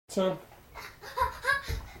Son.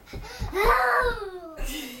 Oh.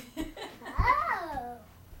 Oh.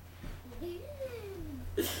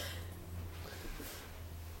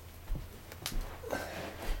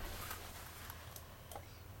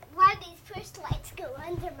 Why do these push lights go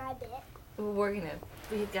under my bed? Well,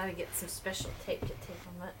 we gotta get some special tape to tape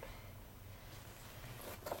them up.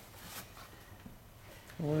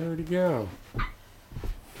 Where'd he go?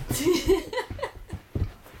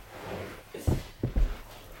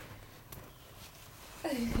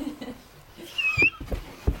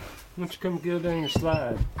 Why don't you come go down your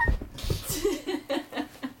slide? Can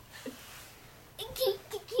you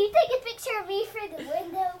take a picture of me through the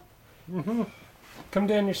window? Mm-hmm. Come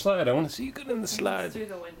down your slide. I want to see you go down the slide. Through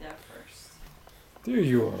the window first. There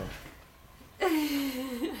you are.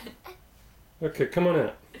 Okay, come on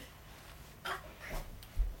out.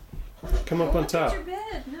 Come up on Look at top. your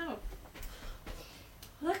bed. No.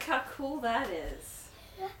 Look how cool that is.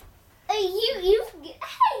 You've even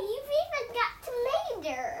got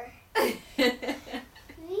tomato. You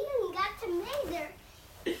even got tomato.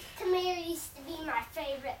 Tomato used to be my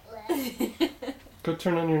favorite list. Go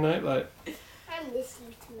turn on your nightlight. I miss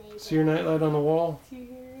you, tomato. See your nightlight on the wall? Do you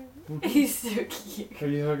hear him? He's so cute. Are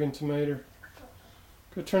you hugging Tomato?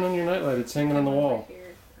 Go turn on your nightlight. It's hanging on the wall. Over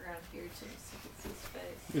here, around here too, so you can see his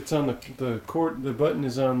face. It's on the cord. The button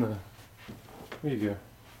is on the. There you go.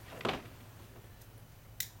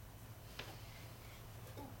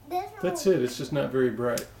 That's it. It's just not very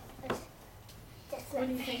bright. What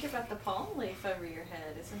do you think about the palm leaf over your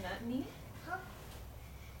head? Isn't that neat?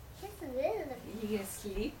 Yes, it is. You gonna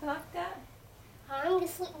sleep like that? I'm gonna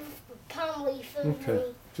sleep with the palm leaf over Okay. me.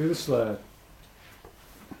 Do the slide.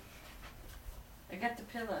 I got the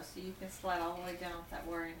pillow so you can slide all the way down without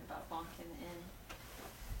worrying about bonking in.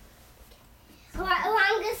 Well,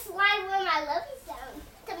 I'm gonna slide where my lovey's down.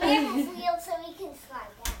 Tamir has wheels so he can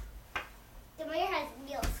slide down. Tamir has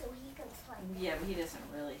wheels so he can slide down. Yeah, but he doesn't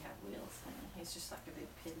really have wheels, honey. He's just like a big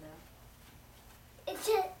pillow.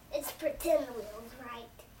 It's pretend wheels,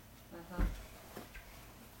 right? Uh-huh.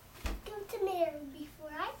 Go Tamir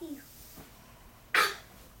before I do.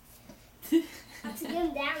 I have to get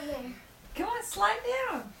him down there. Come on, slide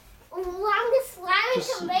down. Well, I'm gonna slide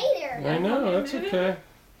Just- into later. I know. That's okay.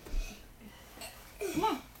 Come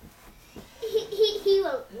on. He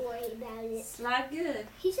won't worry about it. Slide good.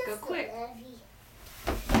 He's just Go quick. lovey.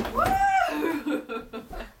 Woo!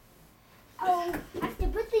 Oh, I have to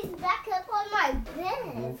put these back up on my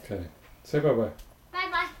bed. Okay. Say bye-bye.